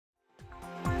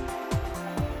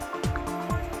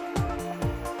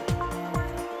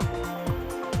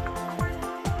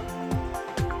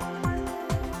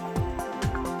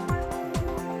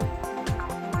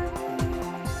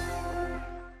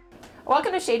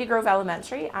Welcome to Shady Grove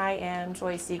Elementary. I am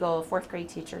Joy Siegel, 4th grade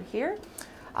teacher here.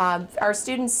 Our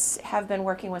students have been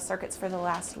working with circuits for the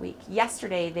last week.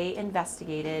 Yesterday they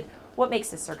investigated what makes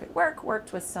the circuit work,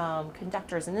 worked with some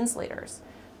conductors and insulators.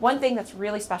 One thing that's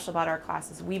really special about our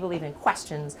class is we believe in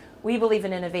questions, we believe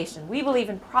in innovation, we believe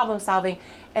in problem solving,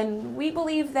 and we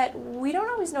believe that we don't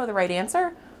always know the right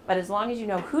answer, but as long as you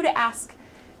know who to ask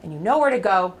and you know where to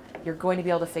go, you're going to be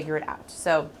able to figure it out.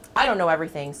 So I don't know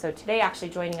everything, so today actually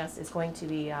joining us is going to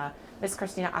be Miss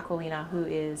Christina Aquilina, who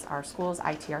is our school's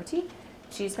ITRT.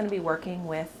 She's going to be working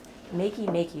with Makey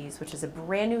Makeys, which is a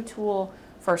brand new tool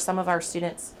for some of our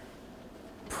students.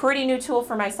 Pretty new tool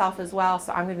for myself as well,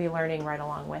 so I'm going to be learning right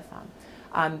along with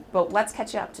them. But let's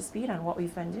catch you up to speed on what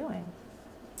we've been doing.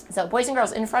 So boys and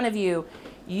girls, in front of you,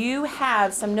 you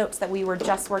have some notes that we were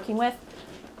just working with,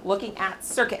 looking at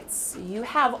circuits. You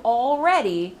have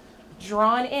already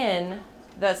drawn in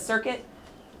the circuit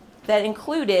that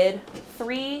included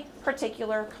 3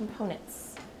 particular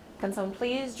components. Can someone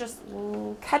please just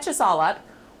catch us all up?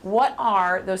 What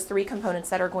are those 3 components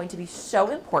that are going to be so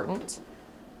important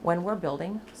when we're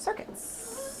building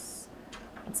circuits?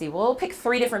 Let's see, we'll pick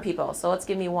 3 different people, so let's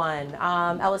give me one.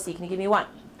 LSE, can you give me one?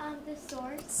 The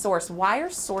source. Source. Why are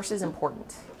sources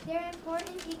important? They're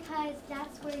important because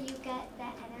that's where you get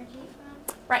that energy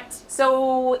from. Right.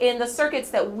 So in the circuits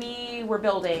that we were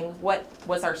building, what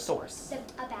was our source?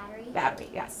 A battery. Battery,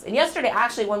 yes. And yesterday,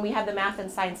 actually, when we had the Math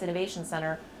and Science Innovation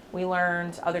Center, we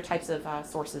learned other types of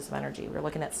sources of energy. We were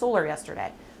looking at solar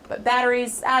yesterday. But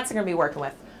batteries, that's what we're going to be working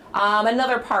with.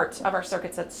 Another part of our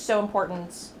circuits that's so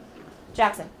important.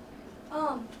 Jackson.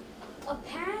 A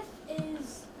path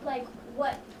is like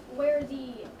where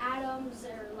the atoms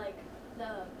are, like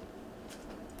the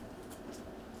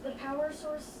power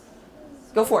source.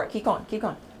 Go for it. Keep going. Keep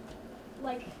going.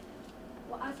 Like,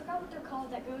 well, I forgot what they're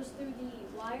called. That goes through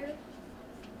the wire.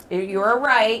 You are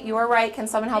right. You are right. Can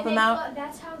someone help him out?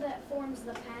 That's how that forms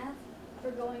the path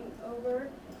for going over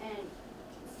and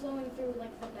flowing through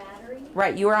like the battery.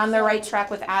 Right. You are on the right track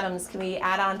with atoms. Can we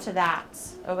add on to that?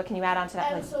 Oh, what can you add on to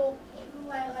that, And please? so,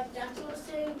 like Jackson was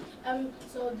saying,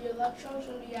 so the electrons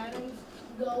from the atoms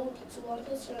go to one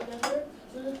place to another.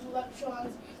 So those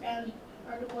electrons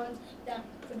are the ones that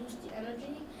produce the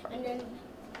energy, and then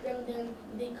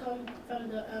they come from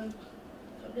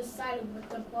the side of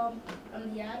the bump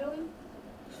on the atom,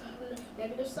 from the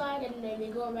negative side, and then they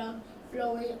go around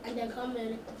flowing, and then come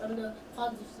in from the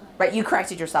positive side. Right, you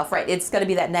corrected yourself. Right, it's going to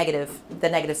be that negative, the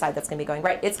negative side that's going to be going.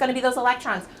 Right, it's going to be those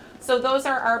electrons. So those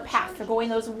are our path for going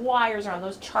those wires around,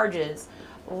 those charges.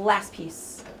 Last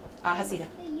piece, Hasida.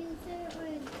 The user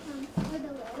or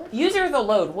the load. User of the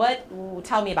load. What?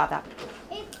 Tell me about that.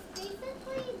 It's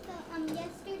basically the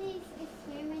yesterday's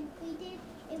experiment we did.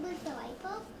 It was the light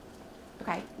bulb.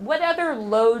 Okay. What other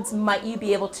loads might you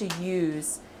be able to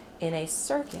use in a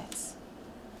circuit?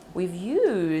 We've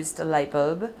used a light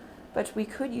bulb, but we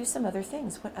could use some other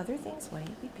things. What other things might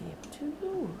we be able to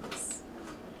use?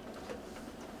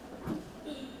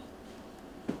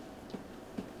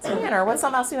 Tanner, what's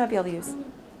something else we might be able to use? You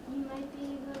might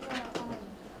be able to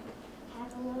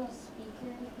have a little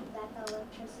speaker that the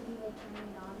electricity will turn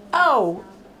on. Oh,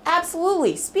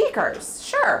 absolutely. Speakers.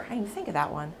 Sure. I didn't even think of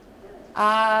that one.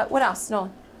 What else,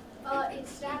 Nolan? In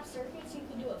snap circuits, you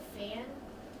can do a fan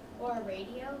or a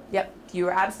radio. Yep, you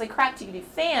are absolutely correct. You can do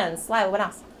fans. Lila, what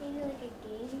else? Maybe like a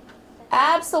game.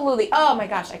 Absolutely. Oh my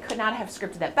gosh, I could not have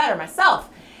scripted that better myself.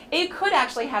 It could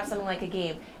actually have something like a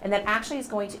game, and that actually is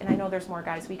going to, and I know there's more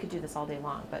guys, we could do this all day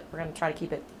long, but we're going to try to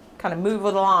keep it, kind of move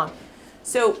it along.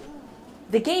 So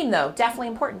the game, though, definitely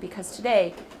important, because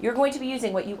today you're going to be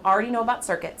using what you already know about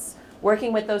circuits,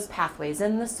 working with those pathways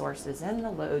and the sources and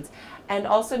the loads, and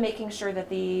also making sure that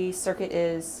the circuit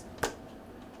is,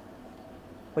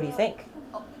 what do you think?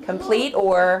 Complete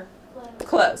or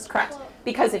closed, correct.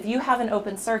 Because if you have an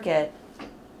open circuit,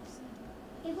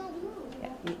 It won't move.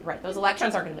 yeah, right, those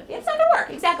electrons aren't going to move. It's not going to work,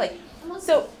 exactly.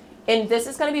 So, and this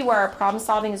is going to be where our problem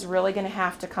solving is really going to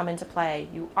have to come into play.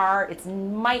 It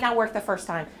might not work the first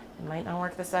time. It might not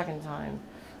work the second time.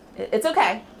 It's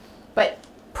okay, but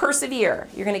persevere.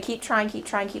 You're going to keep trying, keep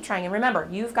trying, keep trying. And remember,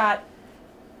 you've got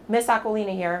Miss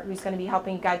Aquilina here who's going to be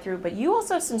helping you guide through, but you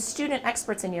also have some student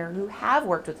experts in here who have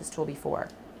worked with this tool before.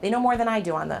 They know more than I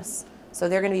do on this. So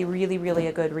they're going to be really, really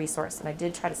a good resource. And I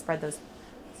did try to spread those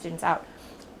students out.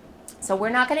 So we're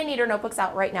not going to need our notebooks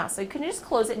out right now. So you can just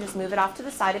close it and just move it off to the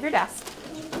side of your desk.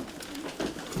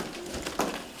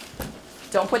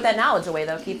 Don't put that knowledge away,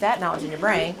 though. Keep that knowledge in your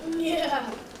brain.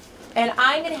 Yeah. And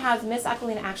I'm going to have Miss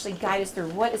Aquilina actually guide us through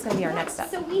what is going to be our next step.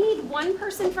 So we need one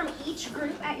person from each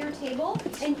group at your table,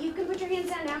 and you can put your hands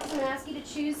down now because I'm going to ask you to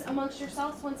choose amongst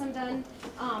yourselves once I'm done.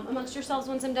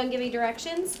 Giving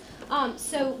directions.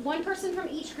 So one person from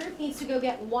each group needs to go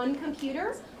get one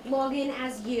computer, log in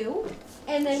as you,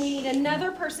 and then we need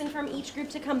another person from each group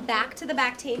to come back to the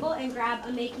back table and grab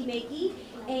a makey,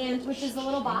 and which is the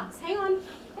little box. Hang on.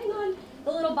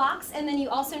 The little box, and then you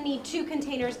also need 2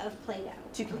 containers of Play-Doh.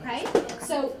 2 containers. Okay?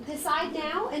 So decide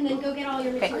now, and then go get all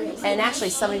your materials. Okay. And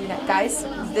actually, some of you guys,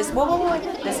 this is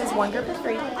one group of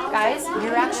 3. Guys,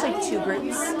 you're actually 2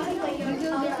 groups.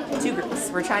 2 groups.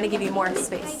 We're trying to give you more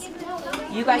space.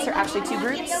 You guys are actually 2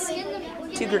 groups.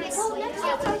 2 groups.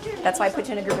 That's why I put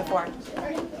you in a group of 4.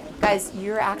 Guys,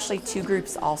 you're actually 2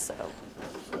 groups also.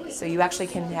 So you actually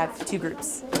can have 2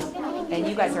 groups. And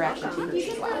you guys are actually 2 groups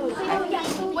as well. Okay?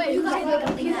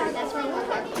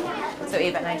 So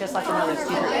Ava, and I just let you know there's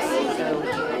 2 groups.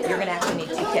 So you're going to actually need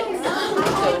 2 kits. So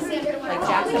like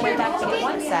Jackson went back to get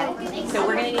 1 set. So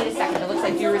we're going to need a second. It looks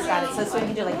like Drew's got it. So this way we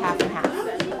can do like half and half.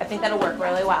 I think that'll work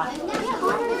really well.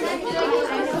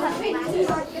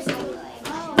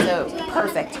 So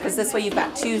perfect, because this way you've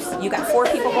got 4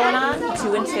 people going on,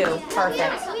 2 and 2.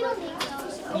 Perfect.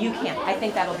 You can. I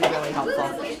think that'll be really helpful.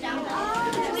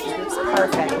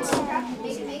 Perfect.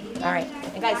 All right.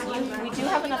 And guys, we do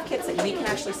have enough kits that we can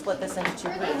actually split this into 2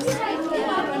 groups.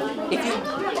 If you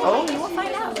will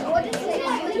find out.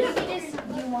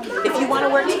 If you want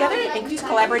to work together and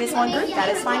collaborate as one group, that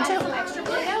is fine too.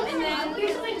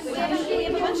 We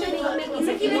have a bunch of Mickey's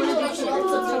if you want to do shorts,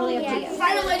 so it's totally up to you.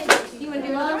 You want to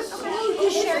do another one? Okay. You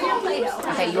share your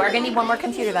Play-Doh. Okay, you are going to need 1 more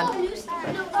computer then.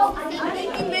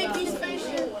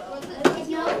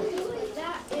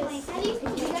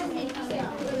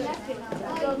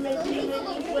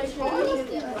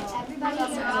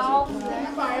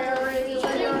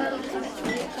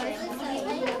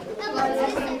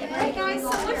 Alright guys, so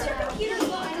once your computer's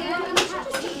logged in, you should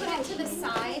just put it to the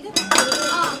side.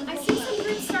 I see some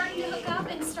groups starting to hook up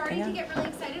and starting to get really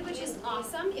excited, which is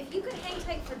awesome. If you could hang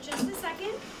tight for just a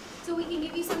second so we can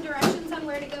give you some directions on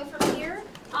where to go from here,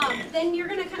 then you're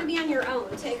going to kind of be on your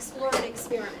own to explore and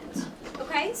experiment.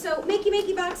 Okay, so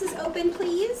makey boxes open,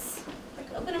 please.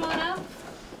 Open them on up.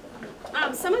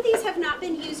 Some of these have not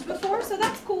been used before, so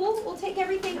that's cool. We'll take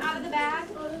everything out of the bag.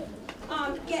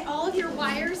 Get all of your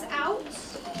wires out.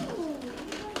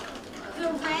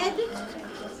 The red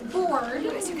board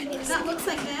that looks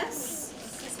like this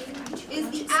is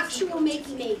the actual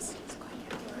makey.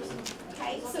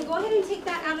 Okay, so go ahead and take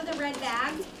that out of the red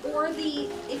bag, or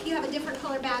if you have a different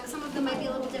color bag, some of them might be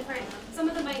a little different. Some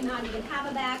of them might not even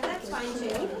have a bag, that's fine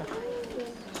too.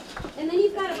 And then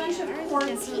you've got a bunch of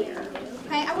cords here.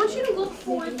 Okay, I want you to look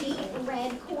for the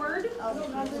red cord.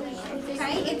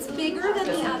 Okay, it's bigger than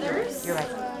the others. You're right.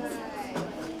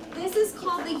 This is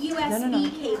called the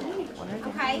USB cable.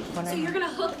 Okay, so you're going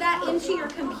to hook that into your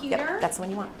computer. Yep, that's the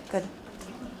one you want. Good.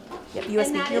 Yep, USB,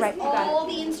 and that you're right. is all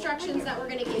the instructions that we're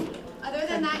going to give you. Other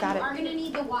than that, you are going to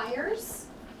need the wires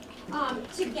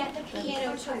to get the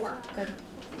piano to work. Good.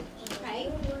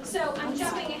 Okay, so I'm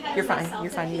jumping ahead You're of fine. myself.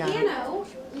 You're fine. You got it. Piano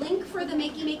link for the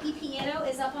makey piano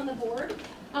is up on the board.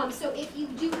 So if you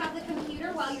do have the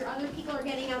computer while your other people are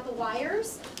getting out the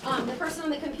wires, the person on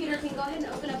the computer can go ahead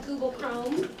and open up Google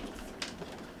Chrome.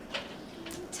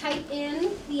 Type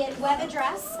in the web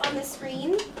address on the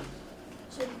screen,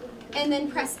 and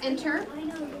then press enter.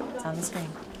 It's on the screen.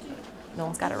 No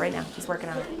one's got it right now. He's working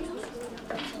on it.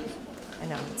 I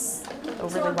know, it's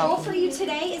overly So our goal for you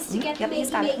today is to get the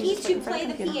makey to play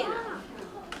the piano.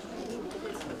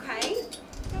 Okay?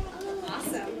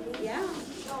 Awesome. Yeah.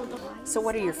 So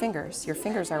what are your fingers? Your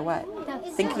fingers are what?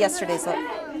 Think yesterday's...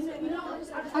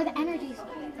 Or the energies.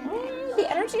 The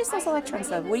energy is those electrons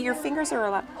though. Well, your fingers are a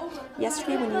lot...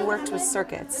 Yesterday when you worked with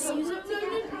circuits,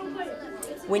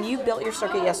 when you built your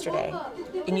circuit yesterday,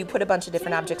 and you put a bunch of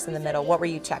different objects in the middle, what were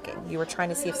you checking? You were trying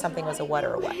to see if something was a what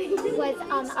or a what?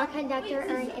 Was a conductor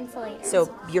or an insulator.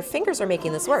 So your fingers are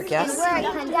making this work, yes? And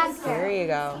we're a conductor. There you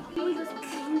go.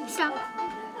 So,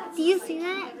 do you see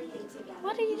that?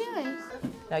 What are you doing?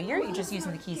 Now you're just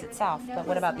using the keys itself, but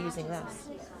what about using this?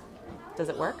 Does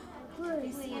it work?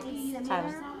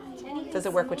 Tyler, does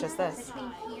it work with just this?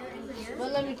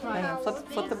 Well, let me try. No,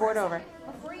 flip the board over.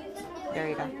 There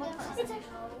you go.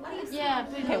 Yeah.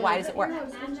 Okay, why does it work?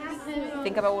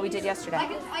 Think about what we did yesterday.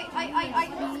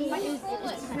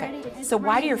 Okay, so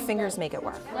why do your fingers make it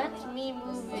work? Let me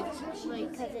move it.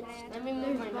 Let me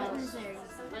move my mouse.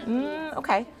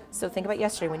 Okay, so think about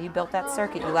yesterday when you built that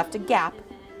circuit, you left a gap,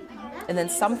 and then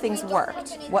some things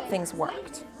worked. What things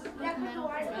worked?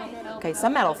 Okay,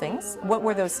 some metal things. What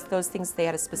were those things? They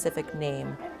had a specific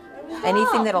name.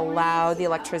 Anything that allowed the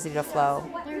electricity to flow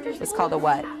was called a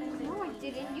what?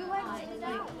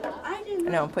 I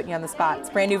know, I'm putting you on the spot. It's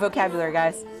brand new vocabulary,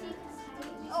 guys.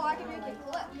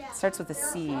 It starts with a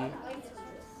C.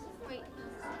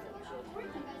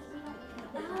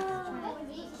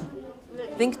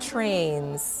 Think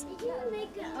trains.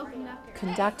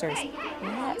 Conductors.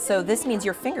 Yeah. So this means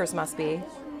your fingers must be.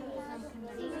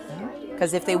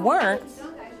 Because if they weren't,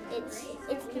 It's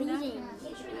bleeding.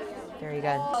 very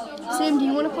good. Sam, do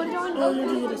you want to put it on? Oh, you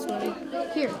do this one.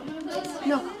 Here.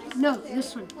 No,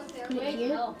 this one. Put it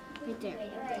here, right there.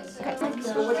 Okay.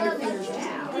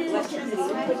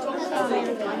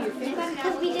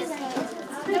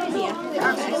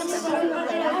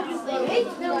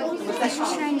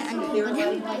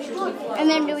 And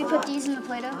then do we put these in the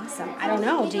Play-Doh? Awesome. I don't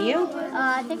know. Do you?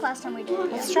 I think last time we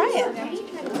did. Let's try it.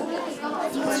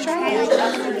 Let's try it.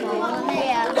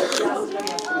 Yeah.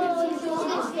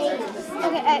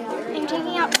 Okay, I'm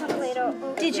taking out some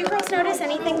Play-Doh. Did you girls notice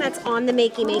anything that's on the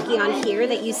Makey Makey on here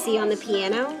that you see on the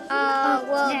piano?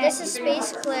 Well, this is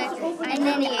Space Click, and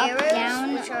then the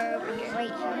arrows, which are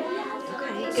right here.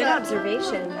 Okay, good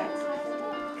observation.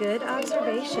 Good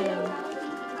observation.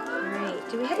 All right.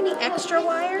 Do we have any extra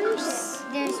wires?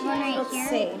 There's one right Let's here.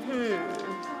 see.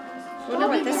 I wonder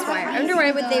what this wire. I wonder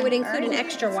why they would include an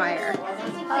extra wire.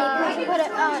 Put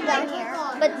it down here.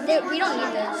 But we don't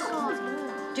need those.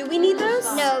 Do we need those?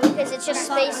 No, because it's just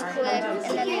Space Click,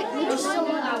 and then we just put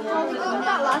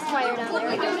that last wire down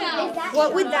there.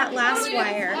 What would that last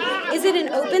wire? Is it an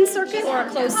open circuit or a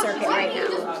closed circuit right now?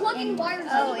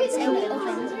 Oh, it's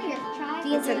open.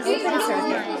 It's an open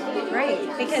circuit. Right,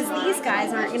 because these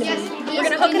guys aren't going to be... We're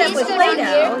going to hook it up with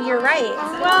Play-Doh. You're right.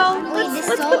 Well,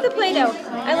 let's put the Play-Doh.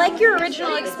 I like your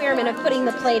original experiment of putting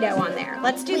the Play-Doh on there.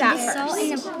 Let's do that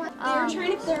first.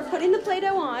 They're putting the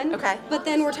Play-Doh on, Okay. but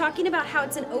then we're talking about how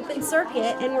it's an open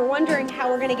circuit, and we're wondering how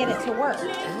we're going to get it to work.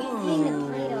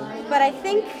 But I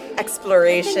think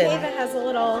Exploration. Ava has a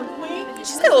little...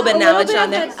 She's got a little bit of knowledge on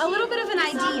that. A little bit of an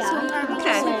idea.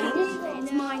 Okay.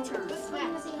 It's my turn.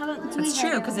 That's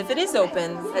true, because if it is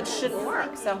open, that shouldn't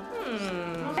work. So,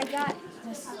 I got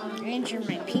injured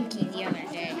my pinky the other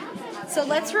day. So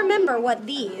let's remember what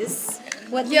these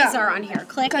are on here.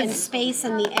 Click and space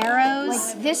and the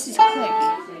arrows. This is Click.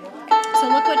 So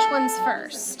look which one's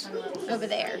first. Over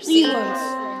there. See?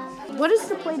 What does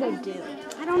the Play-Doh do?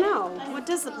 I don't know. What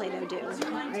does the Play-Doh do?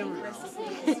 I don't know.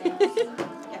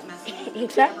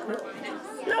 Exactly.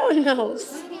 No one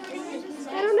knows.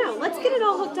 I don't know. Let's get it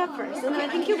all hooked up first, and then I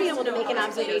think you'll be able to make an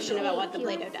observation about what the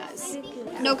Play-Doh does.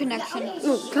 No connection.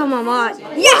 Oh, come on, Mott.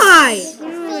 Yay!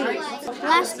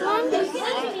 Last one?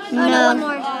 No, one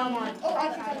more.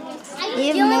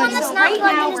 The only one that's not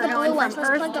plugged in is the blue one. So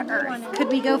let's plug the blue one in. Could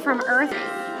we go from Earth?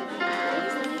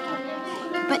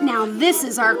 But now this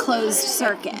is our closed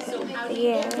circuit.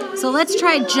 Yeah. So let's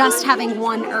try just having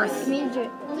one Earth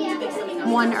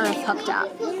hooked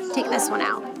up. Take this one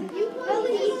out.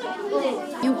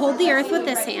 You hold the Earth with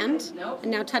this hand,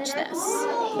 and now touch this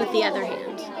with the other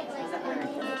hand.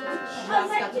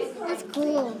 That's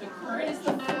cool.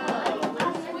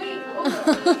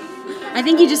 I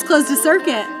think you just closed a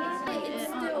circuit.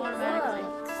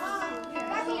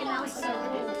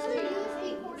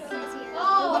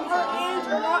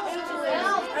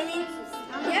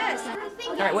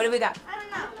 all right, what do we got?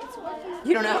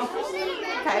 You don't know?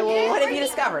 Okay, well, what have you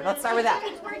discovered? Let's start with that.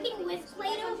 It's working with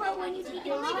Play-Doh, but when you take it, they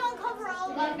don't cover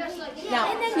all of it.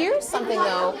 Now, here's something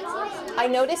though. I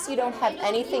notice you don't have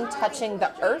anything touching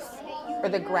the earth or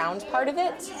the ground part of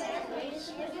it.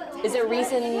 Is there a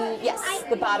reason? Yes,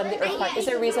 the bottom, the earth part. Is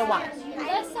there a reason why?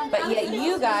 But yet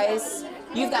you guys,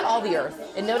 you've got all the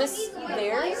earth. And notice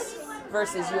theirs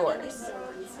versus yours.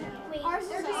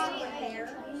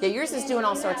 Yeah, yours is doing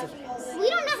all sorts of things. We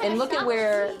don't know how And to look at stop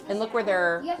where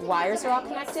their wires are all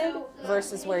connected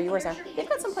versus where yours are. They've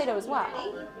got some Play-Doh as well.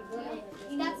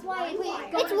 That's why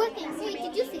it's working. Wait,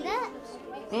 did you see that?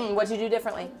 What'd you do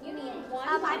differently?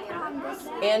 I put on this.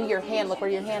 And your hand, look where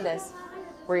your hand is.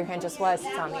 Where your hand just was,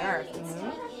 it's on the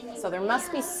earth. So there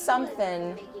must be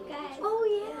something. Oh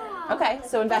yeah. Okay,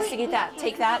 so investigate that.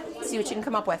 Take that, see what you can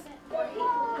come up with.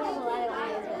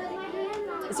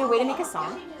 Is there a way to make a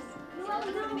song?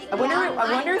 I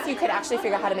wonder if you could actually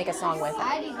figure out how to make a song with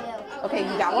it. Okay,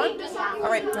 you got one? All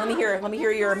right, let me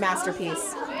hear your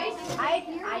masterpiece.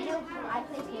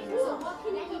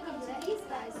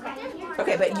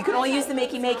 Okay, but you can only use the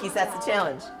Makey Makeys, that's the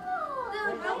challenge.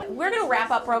 We're gonna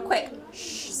wrap up real quick.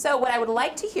 So what I would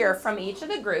like to hear from each of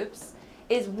the groups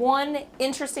is one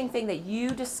interesting thing that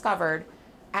you discovered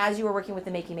as you were working with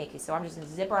the makey. So I'm just going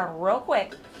to zip around real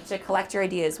quick to collect your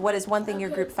ideas. What is one thing your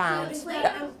group found?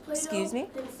 Excuse me?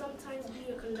 Can sometimes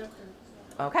be a conductor.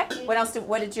 Okay. What else?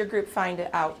 What did your group find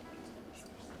out?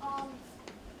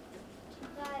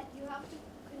 That you have to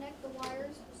connect the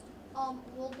wires,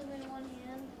 hold them in one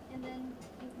hand, and then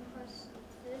you can press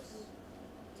this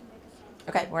to make a sound.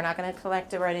 Okay, we're not going to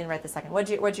collect it right in right this second. What'd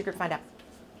your group find out?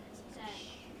 That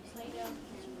Play-Doh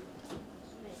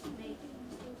can make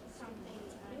something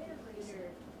greater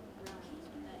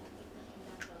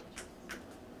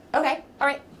Okay. All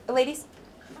right, ladies.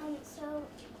 So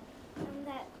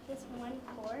that this one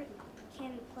cord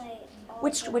can play all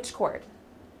Which cord?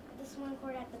 this one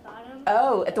cord at the bottom.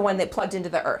 Oh, at the one that plugged into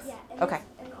the earth. Yeah, and Okay.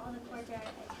 and all the cords are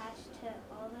attached to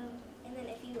all of them. And then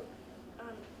if you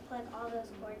plug all those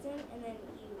cords in, and then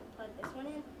you plug this one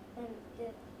in,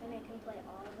 then it can play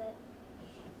all of it,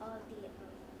 all of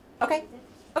the. Okay. music.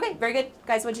 Okay, very good.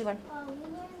 Guys, what'd you learn? We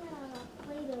learned that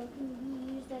Play-Doh can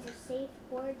be used as a safe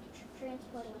cord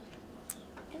transporting.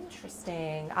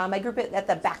 Interesting. My group at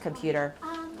the back computer.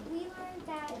 We learned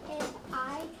that if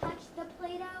I touch the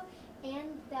Play-Doh and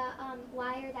the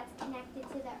wire that's connected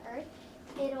to the earth,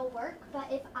 it'll work. But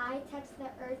if I touch the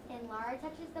earth and Laura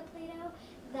touches the Play-Doh,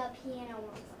 the piano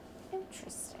won't work.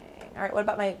 Interesting. All right, what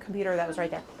about my computer that was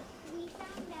right there? We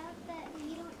found out that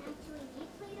you don't actually need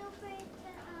Play-Doh for it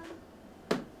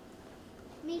to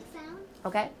make sound,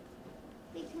 Okay.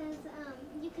 because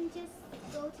you can just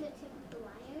go to the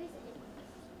wires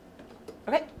and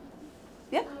Okay.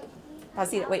 Yeah. I'll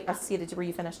see it. Wait, I'll see it. Were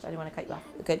you finished? I didn't want to cut you off.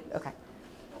 Good. Okay.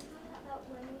 about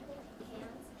when we hold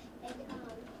hands and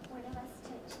one of us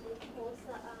holds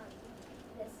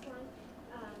this one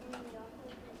and we all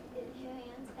hold your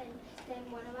hands, and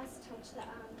then one of us touch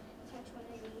one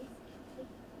of these. This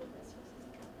one.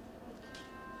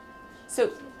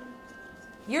 So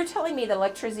you're telling me that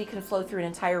electricity can flow through an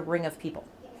entire ring of people?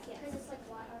 Yes, because it's like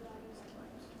water.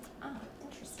 Oh,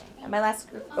 interesting. And my last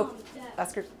group.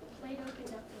 Last group. Play-Doh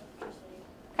conductor electricity.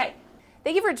 Okay.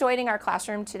 Thank you for joining our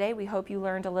classroom today. We hope you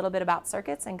learned a little bit about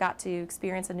circuits and got to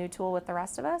experience a new tool with the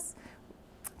rest of us.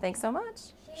 Thanks so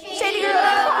much. Shady Group!